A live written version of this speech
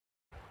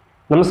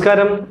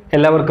നമസ്കാരം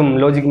എല്ലാവർക്കും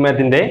logic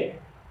മാത്തിന്റെ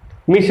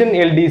mission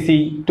LDC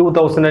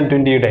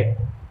 2020യുടെ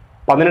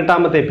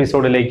 18ാമത്തെ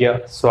എപ്പിസോഡിലേക്ക്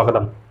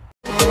സ്വാഗതം.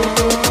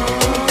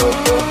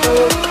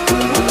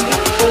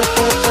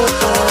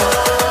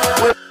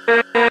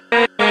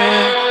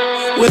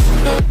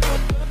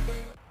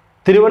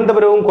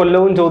 തിരുവനന്തപുരവും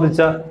കൊല്ലവും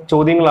ചോദിച്ച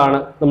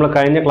ചോദ്യങ്ങളാണ് നമ്മൾ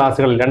കഴിഞ്ഞ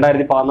ക്ലാസ്സുകളിൽ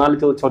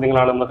 2014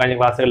 ചോദ്യങ്ങളാണ് നമ്മൾ കഴിഞ്ഞ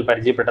ക്ലാസ്സുകളിൽ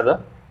പരിചയപ്പെട്ടത്.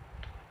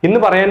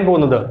 ഇന്ന് പറയാൻ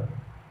പോകുന്നത്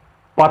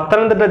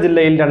പത്തനംതിട്ട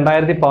ജില്ലയിൽ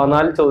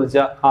 2014 ചോദിച്ച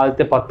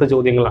ആദ്യത്തെ 10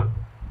 ചോദ്യങ്ങളാണ്.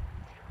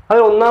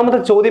 അതിൽ ഒന്നാമത്തെ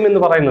ചോദ്യം എന്ന്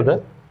പറയുന്നത്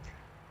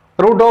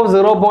റൂട്ട് ഓഫ്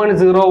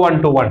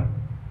 0.0121.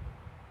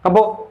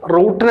 അപ്പോൾ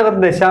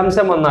റൂട്ടിനകത്ത്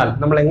ദശാംശം വന്നാൽ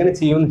നമ്മൾ എങ്ങനെ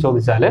ചെയ്യുമെന്ന്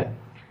ചോദിച്ചാൽ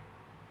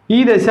ഈ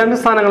ദശാംശ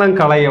സ്ഥാനങ്ങളും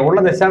കളയുക, ഉള്ള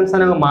ദശാംശ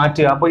സ്ഥാനങ്ങൾ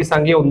മാറ്റുക. അപ്പോൾ ഈ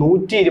സംഖ്യ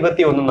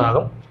 121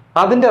 എന്നാകും.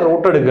 അതിന്റെ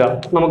റൂട്ട് എടുക്കുക,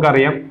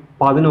 നമുക്കറിയാം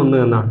 11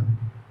 എന്നാണ്.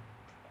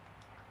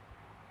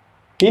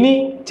 ഇനി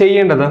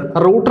ചെയ്യേണ്ടത്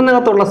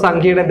റൂട്ടിനകത്തുള്ള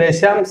സംഖ്യയുടെ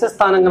ദശാംശ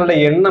സ്ഥാനങ്ങളുടെ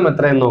എണ്ണം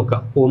എത്രയെന്ന് നോക്കുക.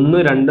 1,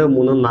 2,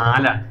 3,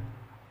 4 ആണ്.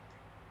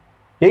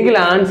 എങ്കിൽ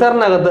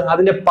ആൻസറിനകത്ത്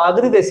അതിന്റെ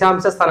പകുതി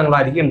ദശാംശ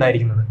സ്ഥാനങ്ങളായിരിക്കും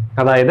ഉണ്ടായിരിക്കുന്നത്.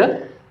 അതായത്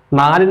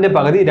 4ന്റെ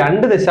പകുതി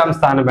 2 ദശാംശ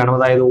സ്ഥാനം വേണം.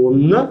 അതായത്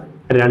 1,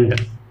 2.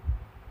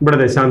 ഇവിടെ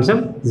ദശാംശം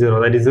 0,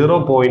 അതായത്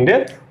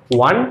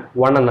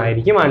 0.11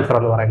 എന്നായിരിക്കും ആൻസർ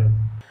എന്ന് പറയുന്നത്.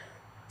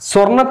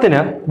 സ്വർണത്തിന്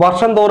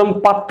വർഷം തോറും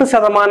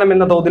 10%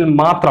 എന്ന തോതിൽ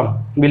മാത്രം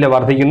വില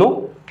വർദ്ധിക്കുന്നു.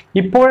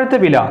 ഇപ്പോഴത്തെ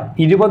വില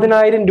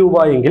 20,000 രൂപ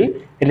എങ്കിൽ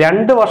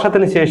 2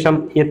 വർഷത്തിന് ശേഷം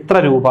എത്ര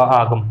രൂപ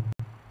ആകും?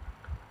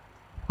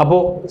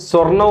 അപ്പോൾ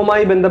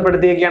സ്വർണവുമായി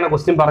ബന്ധപ്പെടുത്തിയൊക്കെയാണ്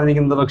ക്വസ്റ്റ്യൻ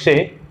പറഞ്ഞിരിക്കുന്നത്. പക്ഷേ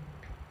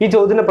ഈ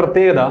ചോദ്യത്തിന്റെ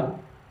പ്രത്യേകത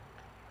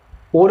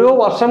ഓരോ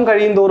വർഷം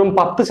കഴിയും തോറും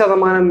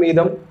 10%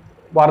 വീതം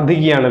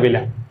വർദ്ധിക്കുകയാണ് വില.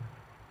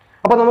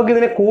 അപ്പൊ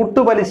നമുക്കിതിനെ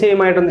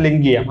കൂട്ടുപലിശയുമായിട്ടൊന്ന്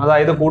ലിങ്ക് ചെയ്യാം.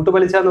 അതായത്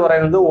കൂട്ടുപലിശ എന്ന്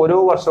പറയുന്നത് ഓരോ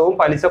വർഷവും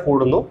പലിശ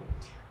കൂടുന്നു.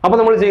 അപ്പൊ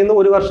നമ്മൾ ചെയ്യുന്ന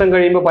ഒരു വർഷം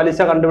കഴിയുമ്പോൾ പലിശ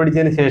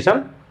കണ്ടുപിടിച്ചതിന് ശേഷം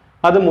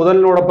അത്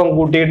മുതലിനോടൊപ്പം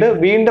കൂട്ടിയിട്ട്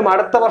വീണ്ടും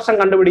അടുത്ത വർഷം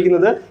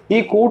കണ്ടുപിടിക്കുന്നത് ഈ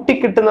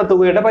കൂട്ടിക്കിട്ടുന്ന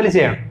തുകയുടെ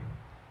പലിശയാണ്.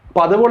 അപ്പൊ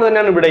അതുപോലെ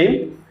തന്നെയാണ് ഇവിടെയും.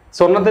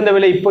 സ്വർണത്തിന്റെ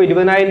വില ഇപ്പോൾ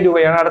 20,000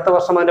 രൂപയാണ്. അടുത്ത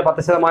വർഷം അതിന്റെ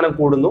 10%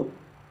 കൂടുന്നു.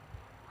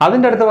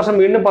 അതിന്റെ അടുത്ത വർഷം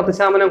വീണ്ടും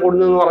 10%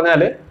 കൂടുന്നു എന്ന്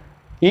പറഞ്ഞാൽ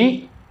ഈ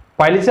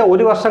പലിശ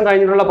ഒരു വർഷം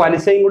കഴിഞ്ഞിട്ടുള്ള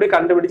പലിശയും കൂടി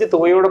കണ്ടുപിടിച്ച്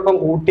തുകയോടൊപ്പം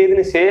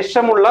കൂട്ടിയതിന്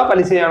ശേഷമുള്ള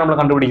പലിശയാണ് നമ്മൾ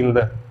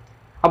കണ്ടുപിടിക്കുന്നത്.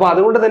 അപ്പൊ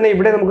അതുകൊണ്ട് തന്നെ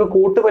ഇവിടെ നമുക്ക്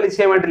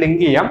കൂട്ടുപലിശയുമായിട്ട്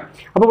ലിങ്ക് ചെയ്യാം.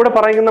 അപ്പൊ ഇവിടെ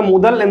പറയുന്ന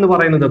മുതൽ എന്ന്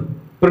പറയുന്നത്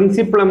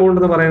പ്രിൻസിപ്പൽ എമൗണ്ട്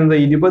എന്ന് പറയുന്നത്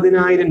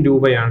 20,000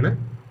 രൂപയാണ്.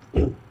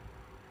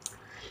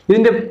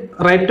 ഇതിന്റെ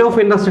റേറ്റ് ഓഫ്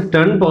ഇൻട്രസ്റ്റ്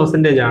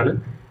 10% ആണ്.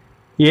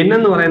 N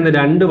എന്ന് പറയുന്നത്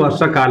 2 വർഷ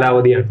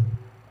കാലാവധിയാണ്.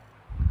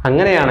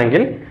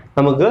 അങ്ങനെയാണെങ്കിൽ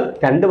നമുക്ക്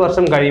 2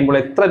 വർഷം കഴിയുമ്പോൾ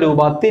എത്ര രൂപ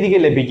തിരികെ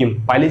ലഭിക്കും?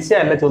 പലിശ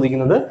അല്ല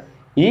ചോദിക്കുന്നത്,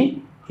 ഈ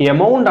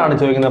എമൗണ്ട് ആണ്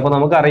ചോദിക്കുന്നത്. അപ്പൊ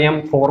നമുക്കറിയാം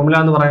ഫോർമുല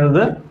എന്ന്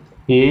പറയുന്നത്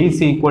A is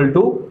equal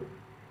to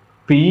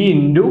P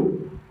into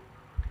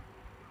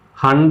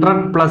 100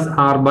 plus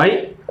R by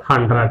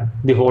 100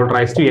 the whole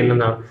raised to N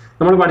എന്നാണ്.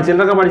 നമ്മൾ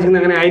പഠിച്ചിട്ടൊക്കെ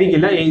പഠിച്ചിരുന്നത് അങ്ങനെ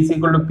ആയിരിക്കില്ല. A is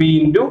equal to P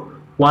into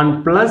 1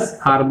 plus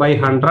R by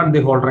 100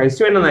 the whole raised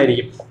to N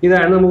എന്നായിരിക്കും.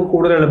 ഇതാണ് നമുക്ക്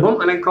കൂടുതൽ എളുപ്പം.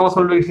 അല്ലെങ്കിൽ ക്രോസ്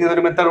മൾട്ടിപ്ലിക്കേഷൻ ചെയ്യുന്ന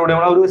ഒരു മെത്തേഡിലൂടെ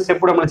ഒരു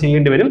സ്റ്റെപ്പ് നമ്മൾ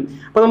ചെയ്യേണ്ടി വരും.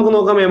 അപ്പൊ നമുക്ക്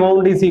നോക്കാം.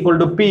 Amount is equal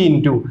to P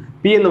into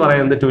P എന്ന്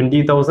പറയുന്നത്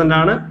 20,000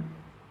 ആണ്.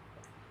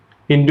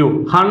 ഇൻറ്റു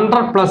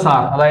 100 പ്ലസ്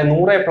R, അതായത്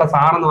 100 പ്ലസ്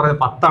R എന്ന്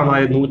പറയുന്നത് 10 ആണ്.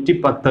 അതായത്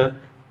 110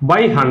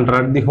 by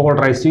 100 the whole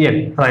raised to N,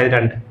 അതായത്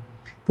 2.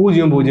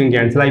 0 0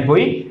 ക്യാൻസൽ ആയി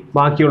പോയി.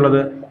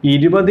 ബാക്കിയുള്ളത്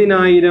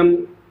 20,000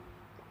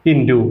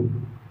 ഇൻറ്റു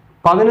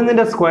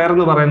 11ന്റെ സ്ക്വയർ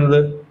എന്ന് പറയുന്നത്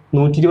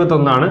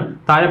 121 ആണ്.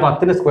 താഴെ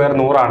 10ന്റെ സ്ക്വയർ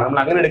 100 ആണ്. നമ്മൾ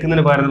അങ്ങനെ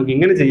എടുക്കുന്നതിന് പകരം നമുക്ക്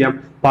ഇങ്ങനെ ചെയ്യാം.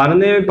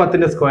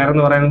 11/10ന്റെ സ്ക്വയർ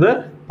എന്ന് പറയുന്നത്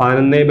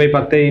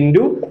 11/10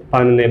 ഇൻറ്റു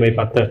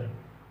 11/10.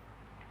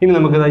 ഇനി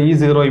നമുക്ക് ഈ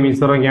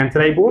 0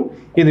 ക്യാൻസൽ ആയി പോകും.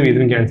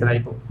 ഇതും ക്യാൻസൽ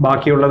ആയി പോകും.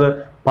 ബാക്കിയുള്ളത്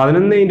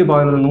 11 ×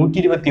 11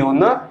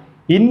 121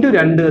 ഇൻറ്റു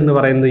 2 എന്ന്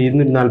പറയുന്നത്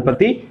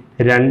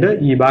 242.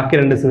 ഈ ബാക്കി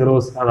 2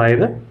 സീറോസ്,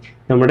 അതായത്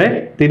നമ്മുടെ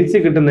തിരിച്ചു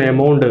കിട്ടുന്ന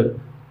എമൗണ്ട്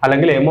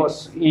അല്ലെങ്കിൽ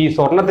ഈ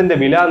സ്വർണത്തിന്റെ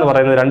വില എന്ന്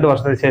പറയുന്നത് 2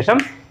 വർഷത്തിന് ശേഷം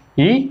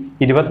ഈ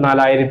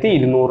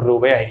 24,200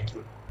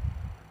 രൂപയായിരിക്കും.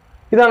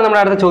 ഇതാണ്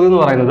നമ്മുടെ അടുത്ത ചോദ്യം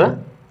എന്ന് പറയുന്നത്.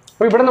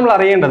 അപ്പോൾ ഇവിടെ നമ്മൾ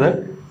അറിയേണ്ടത്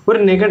ഒരു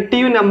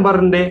നെഗറ്റീവ്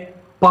നമ്പറിന്റെ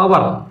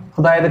പവർ,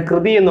 അതായത്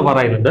കൃതി എന്ന്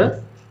പറയുന്നത്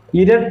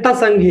ഇരട്ട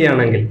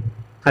സംഖ്യയാണെങ്കിൽ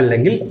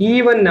അല്ലെങ്കിൽ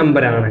ഈവൻ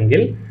നമ്പർ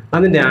ആണെങ്കിൽ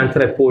അതിന്റെ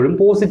ആൻസർ എപ്പോഴും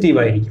പോസിറ്റീവ്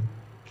ആയിരിക്കും.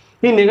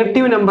 ഈ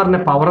നെഗറ്റീവ്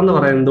നമ്പറിന്റെ പവർ എന്ന്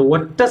പറയുന്നത്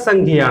ഒറ്റ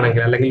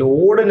സംഖ്യയാണെങ്കിൽ അല്ലെങ്കിൽ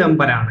ഓഡ്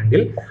നമ്പർ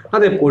ആണെങ്കിൽ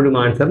അത് എപ്പോഴും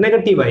ആൻസർ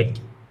നെഗറ്റീവ്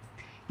ആയിരിക്കും.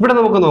 ഇവിടെ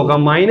നമുക്ക് നോക്കാം.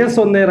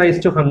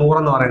 -1/100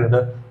 എന്ന് പറയുന്നത്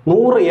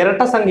 100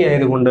 ഇരട്ട സംഖ്യ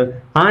ആയതുകൊണ്ട്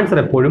ആൻസർ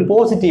എപ്പോഴും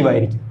പോസിറ്റീവ്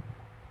ആയിരിക്കും.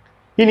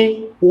 ഇനി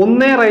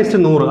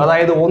 1/100,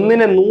 അതായത്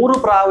 1നെ 100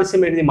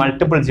 പ്രാവശ്യം എഴുതി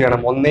മൾട്ടിപ്പിൾ ചെയ്യണം.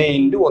 1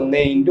 × 1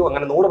 ×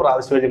 അങ്ങനെ 100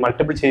 പ്രാവശ്യം എഴുതി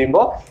മൾട്ടിപ്പിൾ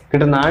ചെയ്യുമ്പോൾ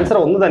കിട്ടുന്ന ആൻസർ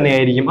 1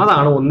 തന്നെയായിരിക്കും.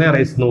 അതാണ്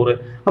 1/100.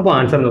 അപ്പോൾ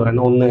ആൻസർ എന്ന്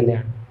പറയുന്നത് 1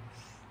 തന്നെയാണ്.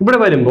 ഇവിടെ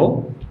വരുമ്പോൾ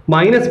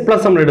മൈനസ്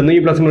പ്ലസ് നമ്മൾ ഇടുന്നു. ഈ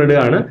പ്ലസ് നമ്മൾ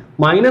ഇടുകയാണ്.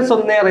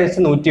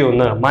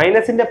 -1/101.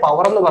 മൈനസിന്റെ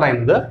പവർ എന്ന്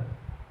പറയുന്നത്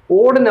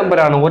ഓഡ്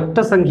നമ്പറാണ്, ഒറ്റ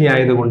സംഖ്യ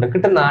ആയതുകൊണ്ട്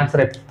കിട്ടുന്ന ആൻസർ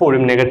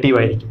എപ്പോഴും നെഗറ്റീവ്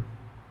ആയിരിക്കും.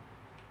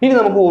 ഇനി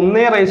നമുക്ക്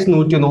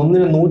 1/101, 1നെ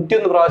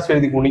 101 പ്രാവശ്യം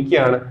എഴുതി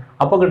ഗുണിക്കുകയാണ്.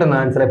 അപ്പോൾ കിട്ടുന്ന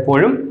ആൻസർ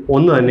എപ്പോഴും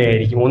 1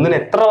 തന്നെയായിരിക്കും. 1നെ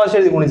എത്ര പ്രാവശ്യം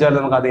എഴുതി ഗുണിച്ചാലും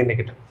നമുക്ക് അത് തന്നെ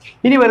കിട്ടും.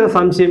 ഇനി വരുന്ന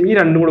സംശയം, ഈ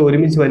രണ്ടും കൂടെ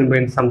ഒരുമിച്ച് വരുമ്പോൾ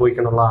എന്ത്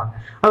സംഭവിക്കുന്നുള്ളതാണ്.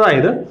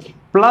 അതായത്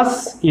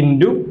പ്ലസ്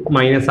ഇൻറ്റു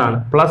മൈനസ് ആണ്.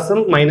 പ്ലസും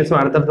മൈനസും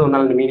അടുത്തടുത്ത്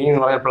വന്നാൽ മീനിങ്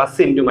എന്ന് പറഞ്ഞാൽ പ്ലസ്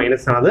ഇൻറ്റു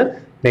മൈനസ് ആണ്. അത്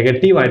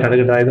നെഗറ്റീവ് ആയിട്ടാണ്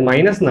കിട്ടുന്നത്, അതായത്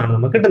മൈനസ് എന്നാണ്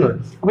നമുക്ക് കിട്ടുന്നത്.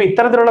 അപ്പോൾ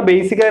ഇത്തരത്തിലുള്ള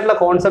ബേസിക് ആയിട്ടുള്ള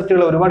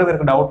കോൺസെപ്റ്റുകൾ ഒരുപാട്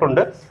പേർക്ക് ഡൗട്ട്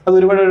ഉണ്ട്, അത്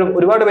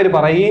ഒരുപാട് പേര്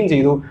പറയുകയും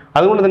ചെയ്തു.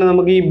 അതുകൊണ്ട് തന്നെ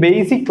നമുക്ക് ഈ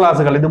ബേസിക്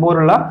ക്ലാസ്സുകൾ,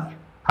 ഇതുപോലുള്ള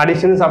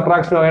അഡീഷനും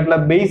സബ്ട്രാക്ഷനും ആയിട്ടുള്ള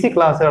ബേസിക്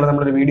ക്ലാസ്സുകൾ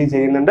നമ്മളൊരു വീഡിയോ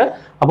ചെയ്യുന്നുണ്ട്.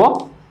 അപ്പോൾ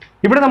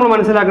ഇവിടെ നമ്മൾ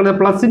മനസ്സിലാക്കുന്നത്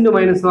പ്ലസ് ഇൻറ്റു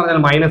മൈനസ് എന്ന്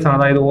പറഞ്ഞാൽ മൈനസ് ആണ്,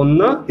 അതായത്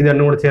 1 ഇത്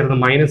രണ്ടും കൂടെ ചേർന്ന്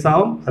മൈനസ്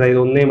ആവും, അതായത്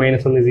 1 - 1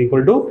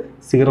 =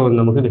 0 എന്ന്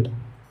നമുക്ക് കിട്ടും.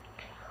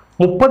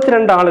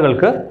 32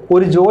 ആളുകൾക്ക്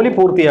ഒരു ജോലി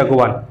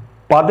പൂർത്തിയാക്കുവാൻ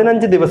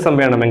 15 ദിവസം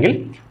വേണമെങ്കിൽ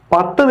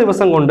 10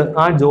 ദിവസം കൊണ്ട്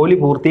ആ ജോലി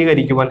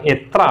പൂർത്തീകരിക്കുവാൻ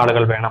എത്ര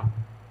ആളുകൾ വേണം?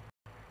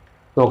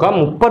 നോക്കാം.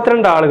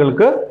 32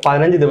 ആളുകൾക്ക്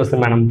 15 ദിവസം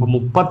വേണം. ഇപ്പൊ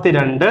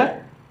 32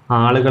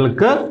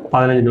 ആളുകൾക്ക്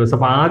 15 ദിവസം.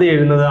 അപ്പൊ ആദ്യം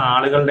എഴുതുന്നത്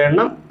ആളുകളുടെ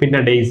എണ്ണം, പിന്നെ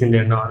ഡേയ്സിന്റെ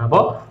എണ്ണമാണ്.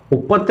 അപ്പോൾ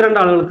 32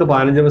 ആളുകൾക്ക്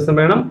 15 ദിവസം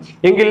വേണം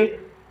എങ്കിൽ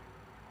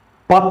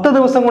 10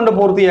 ദിവസം കൊണ്ട്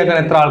പൂർത്തിയാക്കാൻ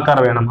എത്ര ആൾക്കാർ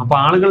വേണം? അപ്പൊ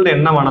ആളുകളുടെ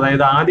എണ്ണമാണ്,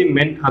 അതായത് ആദ്യം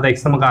മെൻ, അത്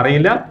എക്സ് നമുക്ക്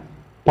അറിയില്ല,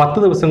 10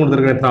 ദിവസം കൊണ്ട്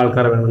തീർക്കാൻ എത്ര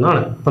ആൾക്കാർ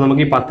വേണമെന്നാണ്. അപ്പൊ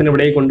നമുക്ക് ഈ 10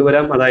 ഇവിടെ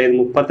കൊണ്ടുവരാം, അതായത്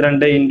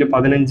 32 ×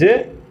 15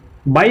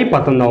 /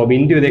 10 എന്നാവും.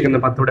 ഇൻറ്റു ഇതേക്കുന്ന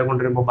 10 ഇവിടെ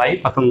കൊണ്ടുവരുമ്പോൾ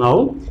 /10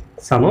 എന്നാവും,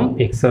 സമം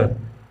എക്സ്.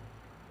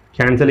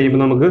 ക്യാൻസൽ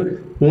ചെയ്യുമ്പോൾ നമുക്ക്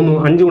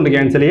 5 കൊണ്ട്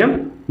ക്യാൻസൽ ചെയ്യാം.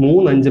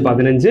 3 × 5 =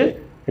 15,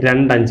 2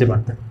 × 5 =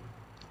 10.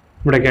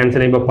 ഇവിടെ ക്യാൻസൽ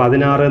ചെയ്യുമ്പോൾ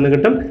 16 എന്ന്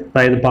കിട്ടും.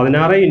 അതായത് 16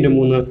 ×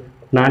 3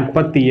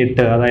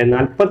 48, അതായത്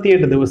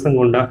 48 ദിവസം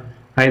കൊണ്ട്,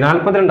 അതായത്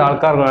 42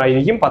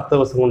 ആൾക്കാർക്കായിരിക്കും 10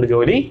 ദിവസം കൊണ്ട്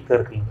ജോലി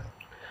തീർക്കുന്നത്.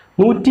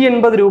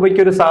 180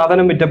 രൂപയ്ക്ക് ഒരു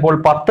സാധനം വിറ്റപ്പോൾ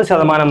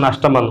 10%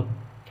 നഷ്ടം വന്നു.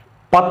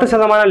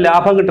 10%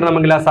 ലാഭം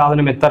കിട്ടണമെങ്കിൽ ആ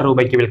സാധനം എത്ര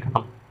രൂപയ്ക്ക്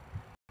വിൽക്കണം?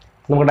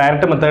 നമുക്ക്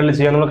ഡയറക്റ്റ് മെത്തേഡിൽ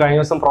ചെയ്യാം. നമ്മൾ കഴിഞ്ഞ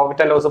ദിവസം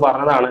പ്രോഫിറ്റ് ആൻഡ് ലോസ്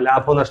പറഞ്ഞതാണ്,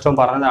 ലാഭവും നഷ്ടവും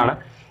പറഞ്ഞതാണ്.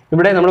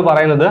 ഇവിടെ നമ്മൾ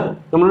പറയുന്നത്,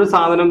 നമ്മളൊരു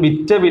സാധനം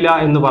വിറ്റ വില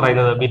എന്ന്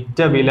പറയുന്നത്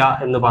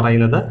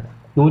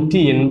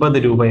 180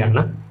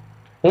 രൂപയാണ്.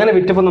 അങ്ങനെ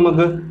വിറ്റപ്പോൾ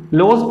നമുക്ക്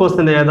ലോസ്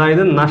പെർസെൻറ്റേജ്,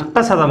 അതായത്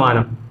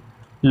നഷ്ടശതമാനം,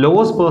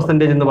 ലോസ്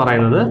പെർസെൻറ്റേജ് എന്ന്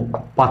പറയുന്നത്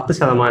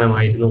 10%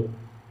 ആയിരുന്നു.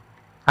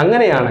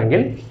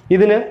 അങ്ങനെയാണെങ്കിൽ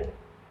ഇതിന്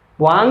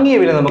വാങ്ങിയ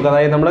വില നമുക്ക്,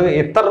 അതായത് നമ്മൾ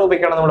എത്ര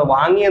രൂപയ്ക്കാണ് നമ്മൾ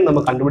വാങ്ങിയെന്ന്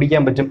നമുക്ക്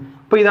കണ്ടുപിടിക്കാൻ പറ്റും.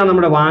 അപ്പോൾ ഇതാണ്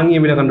നമ്മുടെ വാങ്ങിയ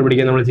വില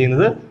കണ്ടുപിടിക്കാൻ നമ്മൾ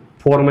ചെയ്യുന്നത്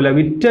ഫോർമുല.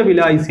 വിറ്റ വില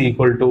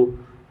 =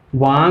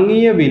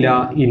 വാങ്ങിയ വില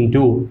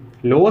ഇൻറ്റു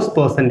ലോസ്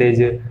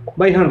പെർസെൻറ്റേജ്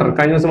 /100.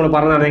 കഴിഞ്ഞ ദിവസം നമ്മൾ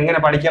പറഞ്ഞതാണ്, എങ്ങനെ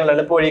പഠിക്കാനുള്ള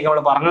എളുപ്പ വഴിയൊക്കെ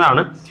നമ്മൾ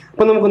പറഞ്ഞതാണ്.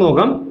 അപ്പോൾ നമുക്ക്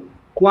നോക്കാം.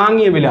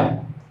 വാങ്ങിയ വില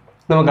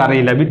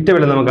നമുക്കറിയില്ല, വിറ്റ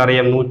വില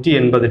നമുക്കറിയാം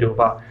 180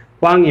 രൂപ,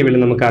 വാങ്ങിയ വില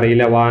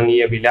നമുക്കറിയില്ല,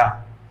 വാങ്ങിയ വില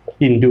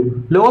ഇൻറ്റു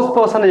ലോസ്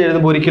പെർസെൻറ്റേജ്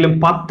എഴുതുമ്പോൾ ഒരിക്കലും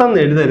 10 എന്ന്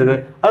എഴുതരുത്,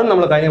 അത്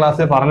നമ്മൾ കഴിഞ്ഞ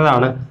ക്ലാസ്സിൽ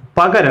പറഞ്ഞതാണ്.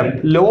 പകരം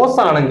ലോസ്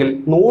ആണെങ്കിൽ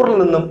 100-ൽ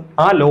നിന്നും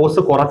ആ ലോസ്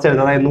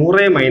കുറച്ചെഴുതുക, അതായത്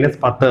 100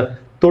 - 10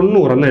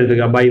 90 എന്ന്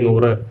എഴുതുക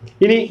 /100.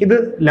 ഇനി ഇത്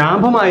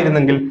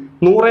ലാഭമായിരുന്നെങ്കിൽ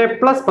 100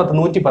 + 10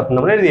 110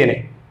 നമ്മൾ എഴുതിയേനെ.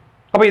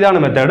 അപ്പൊ ഇതാണ്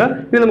മെത്തേഡ്.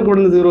 ഇനി നമുക്ക്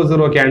ഇവിടുന്ന് 0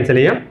 0 ക്യാൻസൽ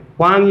ചെയ്യാം.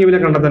 വാങ്ങിയ വില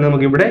കണ്ടെത്താൻ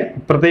നമുക്ക് ഇവിടെ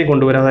ഇപ്പുറത്തേക്ക്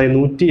കൊണ്ടുവരാം, അതായത്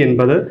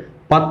 180,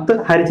 10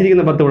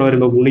 ഹരിച്ചിരിക്കുന്ന 10 ഇവിടെ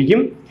വരുമ്പോൾ ഗുണിക്കും,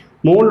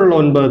 മുകളിലുള്ള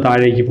 9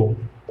 താഴേക്ക് പോകും,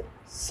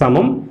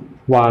 സമം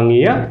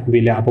വാങ്ങിയ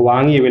വില. അപ്പോൾ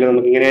വാങ്ങിയ വില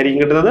നമുക്ക് ഇങ്ങനെയായിരിക്കും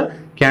കിട്ടുന്നത്.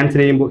 ക്യാൻസൽ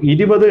ചെയ്യുമ്പോൾ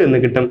 20 എന്ന്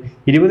കിട്ടും.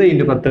 20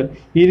 × 10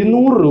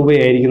 200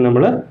 രൂപയായിരിക്കും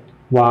നമ്മൾ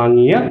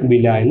വാങ്ങിയ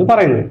വില എന്ന്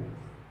പറയുന്നത്.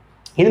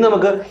 ഇനി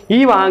നമുക്ക് ഈ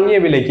വാങ്ങിയ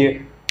വിലയ്ക്ക്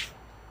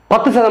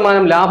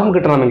 10% ലാഭം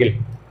കിട്ടണമെങ്കിൽ,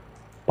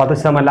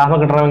 10% ലാഭം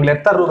കിട്ടണമെങ്കിൽ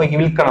എത്ര രൂപയ്ക്ക്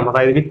വിൽക്കണം?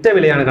 അതായത് വിറ്റ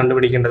വിലയാണ്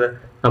കണ്ടുപിടിക്കേണ്ടത്.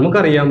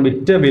 നമുക്കറിയാം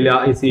വിറ്റ വില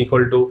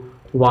 =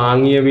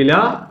 വാങ്ങിയ വില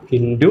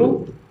ഇൻറ്റു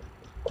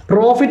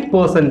പ്രോഫിറ്റ്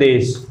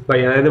പെർസെൻറ്റേജ്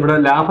അതായത് ഇവിടെ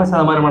ലാഭ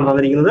ശതമാനമാണ്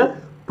തന്നിരിക്കുന്നത്,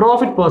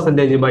 പ്രോഫിറ്റ്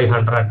പെർസെൻറ്റേജ്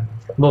 /100.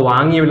 അപ്പോൾ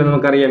വാങ്ങിയ വില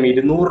നമുക്കറിയാം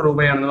 200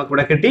 രൂപയാണ് നമുക്ക്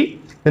ഇവിടെ കിട്ടി.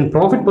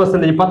 പ്രോഫിറ്റ്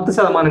പെർസെൻറ്റേജ്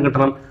 10%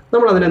 കിട്ടണം.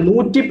 നമ്മൾ അതിനെ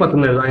 110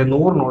 എന്ന് എഴുതും, അതായത്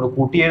 100-നോട്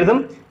കൂട്ടി എഴുതും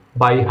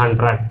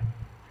 /100.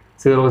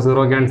 0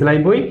 0 ക്യാൻസൽ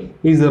ആയിപ്പോയി,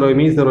 ഈ 0-യും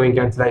ഈ 0-യും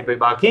ക്യാൻസൽ ആയിപ്പോയി.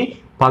 ബാക്കി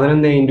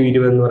 11 ×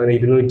 20 എന്ന് പറയുന്നത്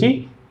 220.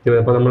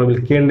 അപ്പോൾ നമ്മൾ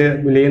വിൽക്കേണ്ട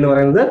വില എന്ന്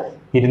പറയുന്നത്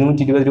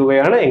 220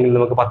 രൂപയാണ്. എങ്കിൽ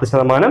നമുക്ക്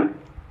 10%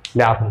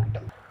 ലാഭം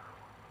കിട്ടും.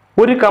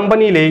 ഒരു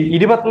കമ്പനിയിലെ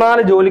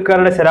 24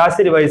 ജോലിക്കാരുടെ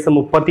ശരാശരി വയസ്സ്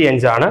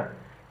 35 ആണ്.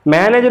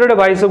 മാനേജറുടെ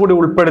വയസ്സ് കൂടി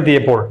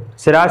ഉൾപ്പെടുത്തിയപ്പോൾ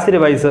ശരാശരി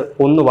വയസ്സ്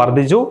 1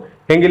 വർദ്ധിച്ചു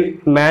എങ്കിൽ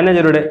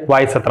മാനേജറുടെ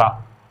വയസ്സ് എത്ര?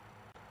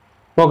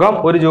 നോക്കാം.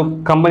 ഒരു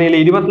കമ്പനിയിലെ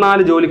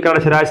 24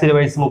 ജോലിക്കാരുടെ ശരാശരി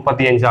വയസ്സ്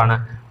 35 ആണ്.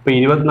 അപ്പൊ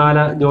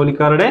 24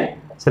 ജോലിക്കാരുടെ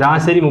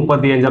ശരാശരി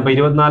 35. അപ്പൊ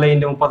 24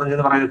 × 35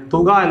 എന്ന് പറയുന്നത്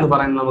തുക എന്ന്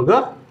പറയുന്നത് നമുക്ക്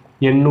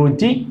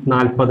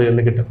 840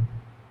 എന്ന് കിട്ടും.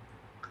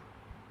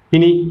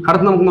 ഇനി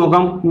അടുത്ത് നമുക്ക്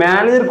നോക്കാം.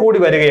 മാനേജർ കൂടി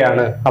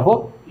വരികയാണ്, അപ്പോൾ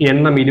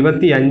എണ്ണം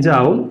 25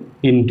 ആവും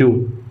ഇൻറ്റു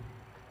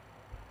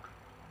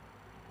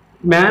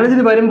മാനേജർ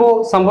വരുമ്പോൾ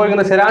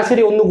സംഭവിക്കുന്ന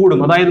ശരാശരി 1 കൂടും,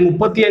 അതായത്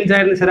 35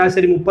 ആയിരുന്ന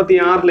ശരാശരി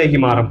 36-ലേക്ക്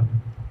മാറും.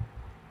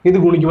 ഇത്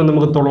ഗുണിക്കുമ്പോൾ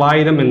നമുക്ക്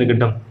 900 എന്ന്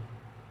കിട്ടും.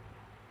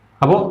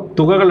 അപ്പോൾ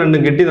തുകകൾ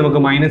രണ്ടും കിട്ടി, നമുക്ക്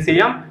മൈനസ്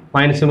ചെയ്യാം.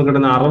 മൈനസ് നമുക്ക്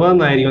കിട്ടുന്ന 60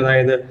 എന്നായിരിക്കും,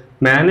 അതായത്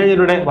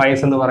മാനേജറുടെ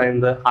വയസ്സ് എന്ന്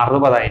പറയുന്നത്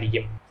 60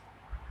 ആയിരിക്കും.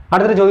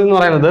 അടുത്തൊരു ചോദ്യം എന്ന്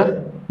പറയുന്നത്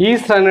ഈ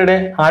ശ്രേണിയുടെ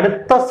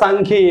അടുത്ത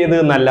സംഖ്യ ഏത്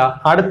എന്നല്ല,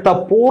 അടുത്ത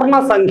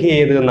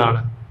പൂർണ്ണസംഖ്യ ഏത് എന്നാണ്.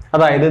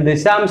 അതായത്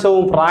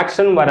ദശാംശവും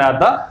ഫ്രാക്ഷനും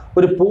വരാത്ത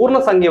ഒരു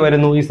പൂർണ്ണസംഖ്യ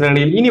വരുന്നു ഈ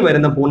ശ്രേണിയിൽ. ഇനി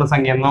വരുന്ന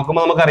പൂർണ്ണസംഖ്യ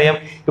നോക്കുമ്പോൾ നമുക്കറിയാം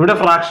ഇവിടെ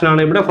ഫ്രാക്ഷൻ ആണ്,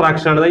 ഇവിടെ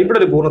ഇവിടെ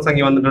ഒരു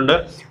പൂർണ്ണസംഖ്യ വന്നിട്ടുണ്ട്.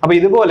 അപ്പൊ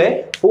ഇതുപോലെ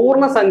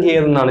പൂർണ്ണസംഖ്യ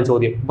ഏതെന്നാണ്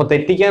ചോദ്യം. അപ്പൊ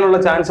തെറ്റിക്കാനുള്ള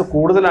ചാൻസ്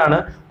കൂടുതലാണ്.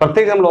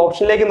 പ്രത്യേകിച്ച് നമ്മൾ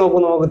ഓപ്ഷനിലേക്ക്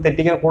നോക്കുമ്പോൾ നമുക്ക്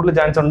തെറ്റിക്കാൻ കൂടുതൽ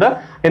ചാൻസ് ഉണ്ട്.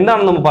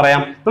 എന്താണെന്ന് നമുക്ക്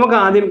പറയാം. നമുക്ക്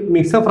ആദ്യം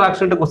മിക്സഡ്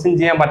ഫ്രാക്ഷൻ ഇട്ട് ക്വസ്റ്റ്യൻ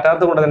ചെയ്യാൻ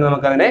പറ്റാത്തത് കൊണ്ട് തന്നെ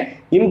നമുക്ക് അതിനെ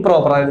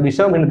ഇംപ്രോപ്പർ അതായത്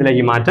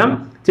വിഷമഭിന്നത്തിലേക്ക് മാറ്റാം.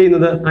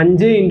 ചെയ്യുന്നത്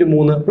 5 ×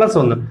 3 +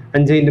 1.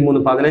 5 × 3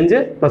 15 +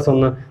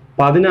 1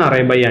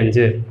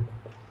 16/5.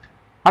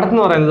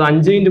 അടുത്തെന്ന് പറയുന്നത്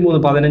 5 × 3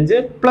 15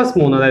 +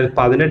 3 അതായത്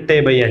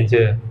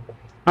 18/5.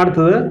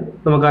 അടുത്തത്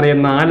നമുക്കറിയാം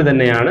 4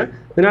 തന്നെയാണ്.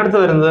 ഇതിനടുത്ത്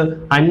വരുന്നത്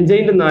 5 ×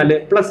 4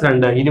 +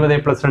 2 20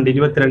 +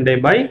 2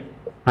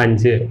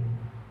 22/5.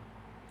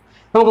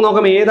 നമുക്ക്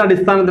നോക്കാം ഏത്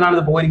അടിസ്ഥാനത്തിലാണ്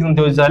ഇത് പോയിരിക്കുന്നത്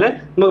ചോദിച്ചാൽ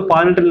നമുക്ക്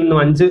 18 നിന്നും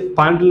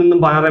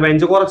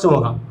 16/5 കുറച്ച്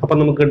നോക്കാം. അപ്പൊ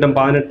നമുക്ക് കിട്ടും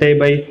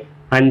 18/5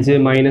 -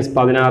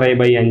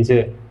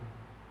 16/5.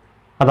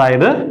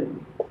 അതായത്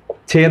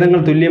ഛേദങ്ങൾ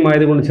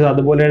തുല്യമായതുകൊണ്ട്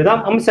അതുപോലെ എഴുതാം,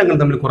 അംശങ്ങൾ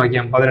തമ്മിൽ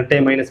കുറയ്ക്കാം.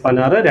 18 -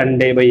 16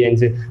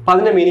 2/5. അപ്പൊ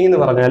അതിന്റെ മീനിങ് എന്ന്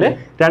പറഞ്ഞാൽ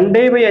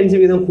 2/5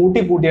 വീതം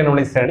കൂട്ടിയാണ്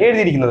നമ്മൾ ഈ ശ്രേണി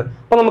എഴുതിയിരിക്കുന്നത്.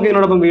 അപ്പൊ നമുക്ക്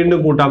ഇതിനോടൊപ്പം വീണ്ടും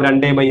കൂട്ടാം,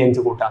 2/5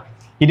 കൂട്ടാം.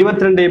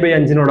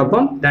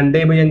 22/5നോടൊപ്പം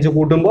 2/5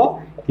 കൂട്ടുമ്പോൾ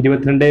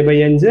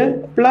 22/5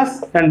 +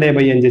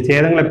 2/5.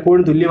 ഛേദങ്ങൾ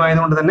എപ്പോഴും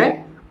തുല്യമായതുകൊണ്ട് തന്നെ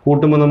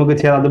കൂട്ടുമ്പോൾ നമുക്ക്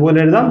അതുപോലെ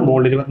എഴുതാം,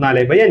 മുകളിൽ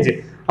 24/5.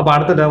 അപ്പൊ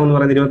അടുത്ത ടേം എന്ന്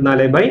പറയുന്നത്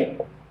 24/5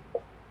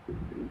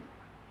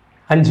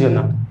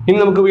 എന്നാണ്. ഇനി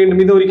നമുക്ക് വീണ്ടും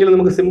ഇത് ഒരിക്കലും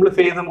നമുക്ക്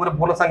സിംപ്ലിഫൈ ചെയ്ത് നമുക്ക്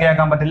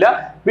പൂർണ്ണസംഖ്യയാക്കാൻ പറ്റില്ല.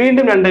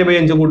 വീണ്ടും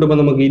 2/5 കൂട്ടുമ്പോൾ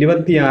നമുക്ക്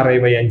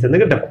 26/5 എന്ന്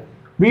കിട്ടും.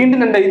 വീണ്ടും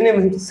ഇതിനെ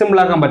സിമ്പിൾ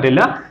ആക്കാൻ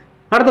പറ്റില്ല.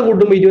 അടുത്ത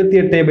കൂട്ടുമ്പോൾ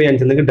 28/5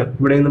 എന്ന് കിട്ടും.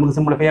 ഇവിടെ നമുക്ക്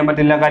സിംപ്ലിഫൈ ചെയ്യാൻ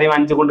പറ്റില്ല, കാര്യം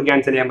 5 കൊണ്ട്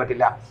ക്യാൻസൽ ചെയ്യാൻ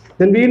പറ്റില്ല.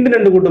 വീണ്ടും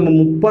 2 കൂട്ടുമ്പോൾ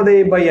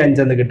 30/5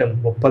 എന്ന് കിട്ടും.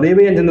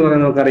 30/5 എന്ന്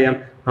പറയുന്നത് നമുക്കറിയാം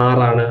 6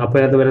 ആണ്. അപ്പൊ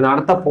അതിനകത്ത് വരുന്ന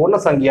അടുത്ത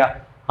പൂർണ്ണസംഖ്യ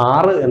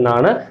 6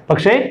 എന്നാണ്.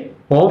 പക്ഷേ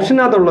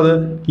ഓപ്ഷനകത്തുള്ളത്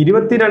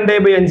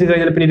 22/5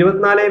 കഴിഞ്ഞാൽ പിന്നെ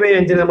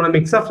 24/5 നമ്മൾ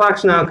മിക്സഡ്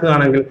ഫ്രാക്ഷൻ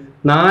ആക്കുകയാണെങ്കിൽ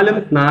 4 ×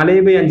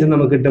 4/5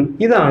 നമുക്ക് കിട്ടും.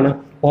 ഇതാണ്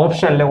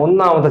ഓപ്ഷനിലെ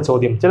ഒന്നാമത്തെ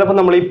ചോദ്യം. ചിലപ്പോൾ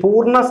നമ്മൾ ഈ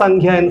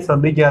പൂർണ്ണസംഖ്യ എന്ന്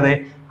ശ്രദ്ധിക്കാതെ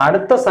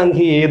അടുത്ത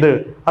സംഖ്യ ഏത്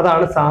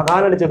അതാണ്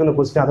സാധാരണ ചോദിക്കുന്ന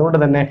ക്വസ്റ്റ്യൻ. അതുകൊണ്ട്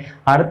തന്നെ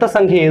അടുത്ത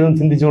സംഖ്യ ഏതെന്ന്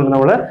ചിന്തിച്ചുകൊണ്ട്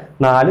നമ്മൾ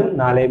 4 ×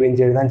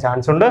 4/5 എഴുതാൻ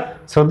ചാൻസ് ഉണ്ട്.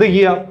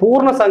 ശ്രദ്ധിക്കുക,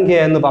 പൂർണ്ണസംഖ്യ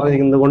എന്ന്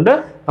പറഞ്ഞിരിക്കുന്നത് കൊണ്ട്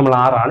നമ്മൾ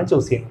 6 ആണ്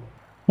ചൂസ് ചെയ്യുന്നത്.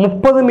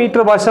 30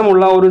 മീറ്റർ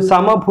വശമുള്ള ഒരു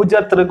സമഭുജ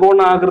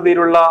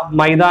ത്രികോണാകൃതിയിലുള്ള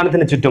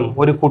മൈതാനത്തിന് ചുറ്റും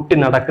ഒരു കുട്ടി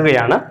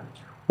നടക്കുകയാണ്.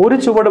 ഒരു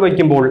ചുവട്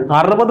വയ്ക്കുമ്പോൾ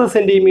 60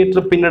 സെന്റിമീറ്റർ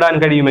പിന്നിടാൻ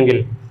കഴിയുമെങ്കിൽ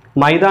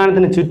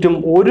മൈതാനത്തിന് ചുറ്റും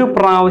ഒരു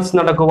പ്രാവശ്യം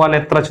നടക്കുവാൻ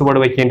എത്ര ചുവട്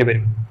വയ്ക്കേണ്ടി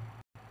വരും?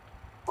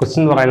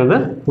 ക്വസ്റ്റ്യൻ പറയുന്നത്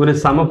ഒരു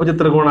സമഭുജ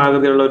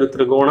ത്രികോണാകൃതിയിലുള്ള ഒരു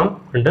ത്രികോണം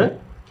ഉണ്ട്.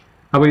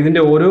 അപ്പൊ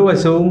ഇതിന്റെ ഓരോ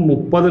വശവും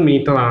 30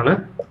 മീറ്റർ ആണ്.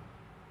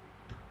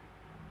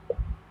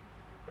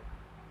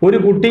 ഒരു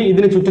കുട്ടി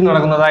ഇതിന് ചുറ്റും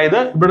നടക്കുന്നത്, അതായത്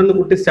ഇവിടെ നിന്ന്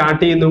കുട്ടി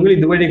സ്റ്റാർട്ട് ചെയ്യുന്നെങ്കിൽ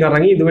ഇതുവഴി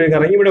കറങ്ങി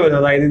ഇവിടെ വരുന്നത്.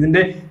 അതായത്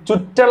ഇതിന്റെ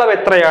ചുറ്റളവ്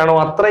എത്രയാണോ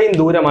അത്രയും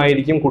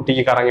ദൂരമായിരിക്കും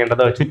കുട്ടിക്ക്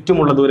കറങ്ങേണ്ടത്.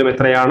 ചുറ്റുമുള്ള ദൂരം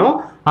എത്രയാണോ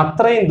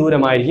അത്രയും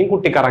ദൂരമായിരിക്കും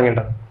കുട്ടി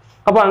കറങ്ങേണ്ടത്.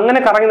 അപ്പൊ അങ്ങനെ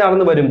കറങ്ങി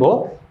നടന്നു വരുമ്പോൾ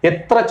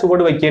എത്ര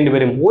ചുവട് വയ്ക്കേണ്ടി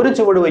വരും? ഒരു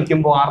ചുവട്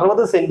വയ്ക്കുമ്പോൾ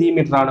 60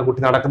 സെന്റിമീറ്റർ ആണ്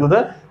കുട്ടി നടക്കുന്നത്.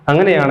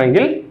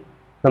 അങ്ങനെയാണെങ്കിൽ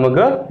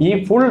നമുക്ക് ഈ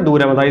ഫുൾ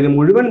ദൂരം, അതായത്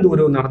മുഴുവൻ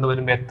ദൂരവും നടന്നു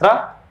വരുമ്പോൾ എത്ര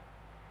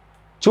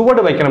ചുവട്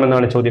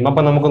വയ്ക്കണമെന്നാണ് ചോദ്യം.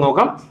 അപ്പൊ നമുക്ക്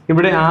നോക്കാം.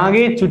 ഇവിടെ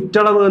ആകെ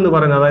ചുറ്റളവ് എന്ന്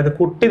പറയുന്നത്, അതായത്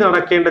കുട്ടി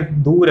നടക്കേണ്ട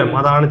ദൂരം,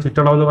 അതാണ്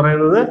ചുറ്റളവ് എന്ന്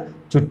പറയുന്നത്.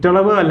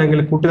 ചുറ്റളവ് അല്ലെങ്കിൽ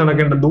കുട്ടി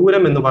നടക്കേണ്ട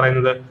ദൂരം എന്ന്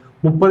പറയുന്നത്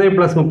 30 +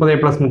 30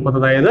 + 30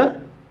 അതായത്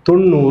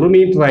 90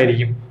 മീറ്റർ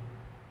ആയിരിക്കും.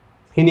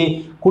 ഇനി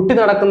കുട്ടി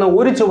നടക്കുന്ന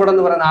ഒരു ചുവട്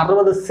എന്ന് പറയുന്നത്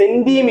 60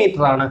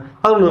 സെന്റിമീറ്റർ ആണ്.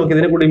 അതുകൊണ്ട് നമുക്ക്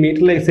ഇതിനെ കൂടി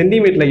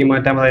സെന്റിമീറ്ററിലേക്ക്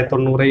മാറ്റാം. അതായത്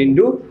 90 ×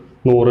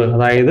 100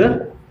 അതായത്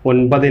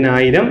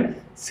 9000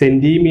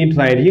 സെന്റിമീറ്റർ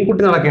ആയിരിക്കും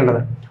കുട്ടി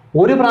നടക്കേണ്ടത്.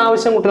 ഒരു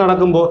പ്രാവശ്യം കുട്ടി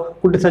നടക്കുമ്പോൾ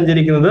കുട്ടി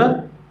സഞ്ചരിക്കുന്നത്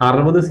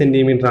 60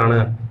 സെന്റിമീറ്റർ ആണ്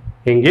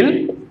എങ്കിൽ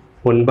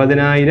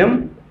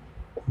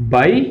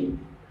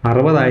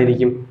 9000/60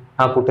 ആയിരിക്കും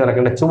ആ കുട്ടി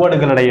നടക്കേണ്ട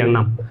ചുവടുകളുടെ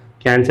എണ്ണം.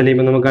 ക്യാൻസൽ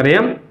ചെയ്യുമ്പോൾ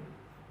നമുക്കറിയാം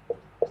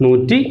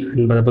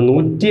 150. അപ്പൊ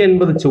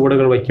 150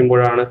 ചുവടുകൾ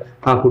വയ്ക്കുമ്പോഴാണ്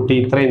ആ കുട്ടി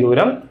ഇത്രയും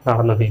ദൂരം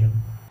നടന്നു തീരുന്നത്.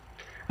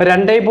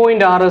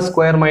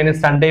 2.6² -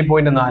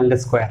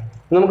 2.4².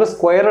 നമുക്ക്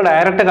സ്ക്വയർ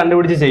ഡയറക്റ്റ്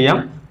കണ്ടുപിടിച്ച് ചെയ്യാം.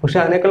 പക്ഷെ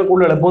അതിനേക്കാൾ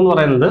കൂടുതൽ എളുപ്പം എന്ന്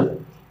പറയുന്നത്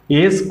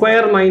a²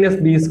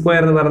 - b²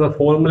 എന്ന് പറയുന്ന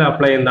ഫോർമുല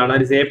അപ്ലൈ എന്താണ്?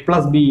 A +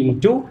 b ×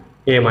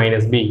 a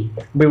 - b.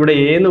 അപ്പൊ ഇവിടെ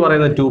a എന്ന്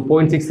പറയുന്നത്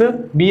 2.6,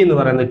 b എന്ന്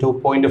പറയുന്നത്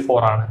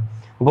 2.4 ആണ്.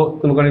 അപ്പോൾ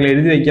നമുക്കാണെങ്കിൽ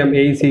എഴുതി വയ്ക്കാം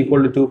a =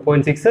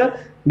 2.6,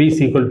 b =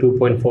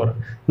 2.4.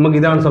 നമുക്ക്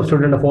ഇതാണ്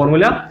സബ്സ്റ്റിറ്റ്യൂട്ട് ചെയ്യേണ്ട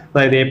ഫോർമുല.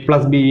 അതായത് a +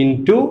 b ×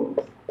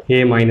 a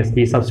 - b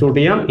substitute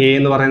ചെയ്യാം. a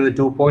എന്ന് പറയുന്നത്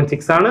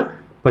 2.6 ആണ്.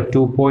 അപ്പൊ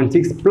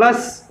 2.6 +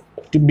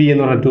 b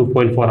എന്ന് പറയുന്നത്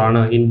 2.4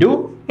 ആണ് ×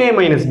 a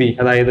 - b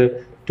അതായത്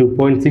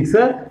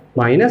 2.6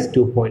 -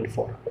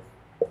 2.4.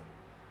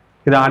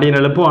 ഇത് ആഡ് ചെയ്യാൻ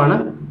എളുപ്പമാണ്.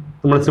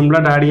 നമ്മൾ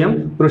സിമ്പിളായിട്ട് ആഡ് ചെയ്യാം.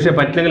 പക്ഷേ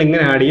പറ്റില്ലെങ്കിൽ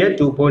ഇങ്ങനെ ആഡ് ചെയ്യുക.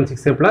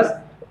 2.6 +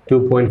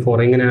 2.4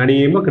 ഇങ്ങനെ ആഡ്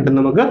ചെയ്യുമ്പോൾ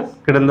നമുക്ക്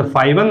കിട്ടുന്നത്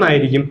 5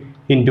 എന്നായിരിക്കും.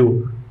 ×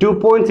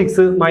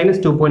 2.6 -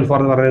 2.4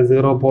 എന്ന് പറയുന്നത്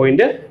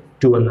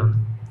 0.2 എന്നാണ്.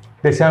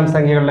 ദശാംശ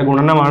സംഖ്യകളുടെ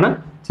ഗുണനമാണ്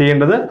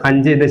ചെയ്യേണ്ടത്.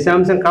 5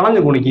 ദശാംശം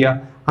കളഞ്ഞു ഗുണിക്കുക.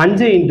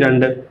 5 ×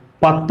 2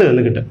 10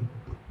 എന്ന് കിട്ടും.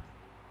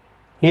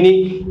 ഇനി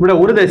ഇവിടെ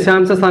ഒരു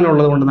ദശാംശ സ്ഥാനം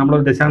ഉള്ളത് കൊണ്ട് നമ്മൾ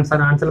ഒരു ദശാംശ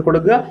സ്ഥാനം ആൻസർ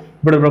കൊടുക്കുക.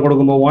 ഇവിടെ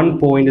കൊടുക്കുമ്പോൾ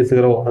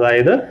 1.0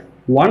 അതായത്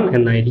 1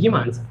 എന്നായിരിക്കും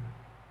ആൻസർ.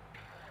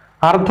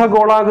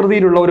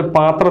 അർദ്ധഗോളാകൃതിയിലുള്ള ഒരു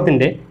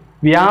പാത്രത്തിന്റെ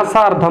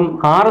വ്യാസാർദ്ധം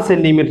 6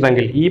 സെന്റിമീറ്റർ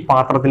എങ്കിൽ ഈ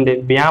പാത്രത്തിന്റെ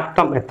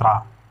വ്യാപ്തം എത്ര?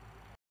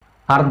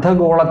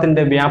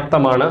 അർദ്ധഗോളത്തിന്റെ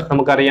വ്യാപ്തമാണ്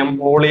നമുക്കറിയാം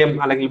വോളിയം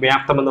അല്ലെങ്കിൽ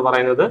വ്യാപ്തം എന്ന്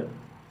പറയുന്നത്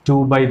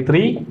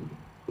 2/3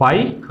 പൈ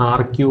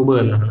r³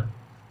 എന്നാണ്.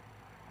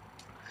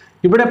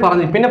 ഇവിടെ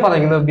പിന്നെ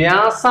പറയുന്നത്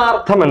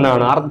വ്യാസാർദ്ധം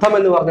എന്നാണ്. അർദ്ധം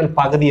എന്ന് പറഞ്ഞാൽ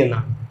പകുതി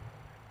എന്നാണ്.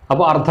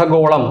 അപ്പോൾ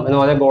അർദ്ധഗോളം എന്ന്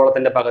പറഞ്ഞാൽ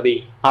ഗോളത്തിന്റെ പകുതി,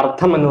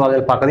 അർദ്ധം എന്ന്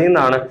പറഞ്ഞാൽ പകുതി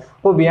എന്നാണ്.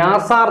 അപ്പോൾ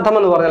വ്യാസാർദ്ധം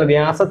എന്ന് പറഞ്ഞാൽ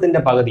വ്യാസത്തിന്റെ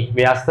പകുതി.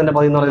 വ്യാസത്തിന്റെ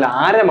പകുതി എന്ന് പറഞ്ഞാൽ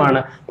ആരമാണ്.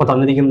 അപ്പോൾ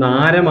തന്നിരിക്കുന്ന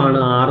ആരമാണ്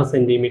 6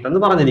 സെന്റിമീറ്റർ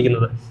എന്ന്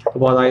പറഞ്ഞിരിക്കുന്നത്.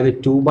 അപ്പോൾ അതായത്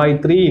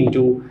 2/3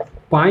 ഇൻറ്റു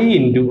പൈ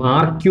ഇൻറ്റു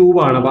r³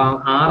 ആണ്. അപ്പോൾ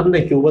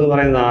 6ന്റെ ക്യൂബ് എന്ന്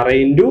പറയുന്നത് 6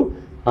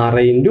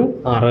 ഇൻറ്റു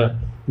 6.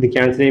 ഇത്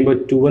ക്യാൻസൽ ചെയ്യുമ്പോൾ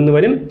 2 എന്ന്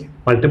വരും.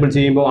 മൾട്ടിപ്പിൾ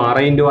ചെയ്യുമ്പോൾ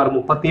 6 ഇൻറ്റു 6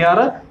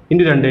 36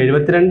 ഇൻറ്റു 2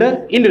 72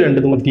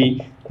 ഇൻറ്റു 2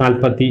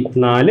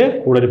 144.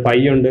 കൂടെ ഒരു പൈ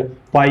ഉണ്ട്.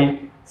 Pi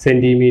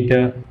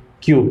centimetre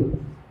cube.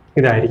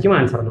 ഇതായിരിക്കും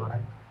ആൻസർ എന്ന്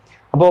പറയുന്നത്.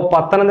 അപ്പോൾ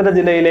പത്തനംതിട്ട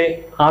ജില്ലയിലെ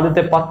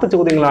ആദ്യത്തെ 10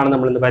 ചോദ്യങ്ങളാണ്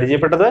നമ്മൾ ഇന്ന്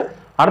പരിചയപ്പെട്ടത്.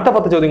 അടുത്ത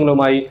 10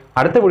 ചോദ്യങ്ങളുമായി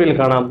അടുത്ത വീഡിയോയിൽ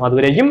കാണാം.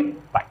 അതുവരേക്കും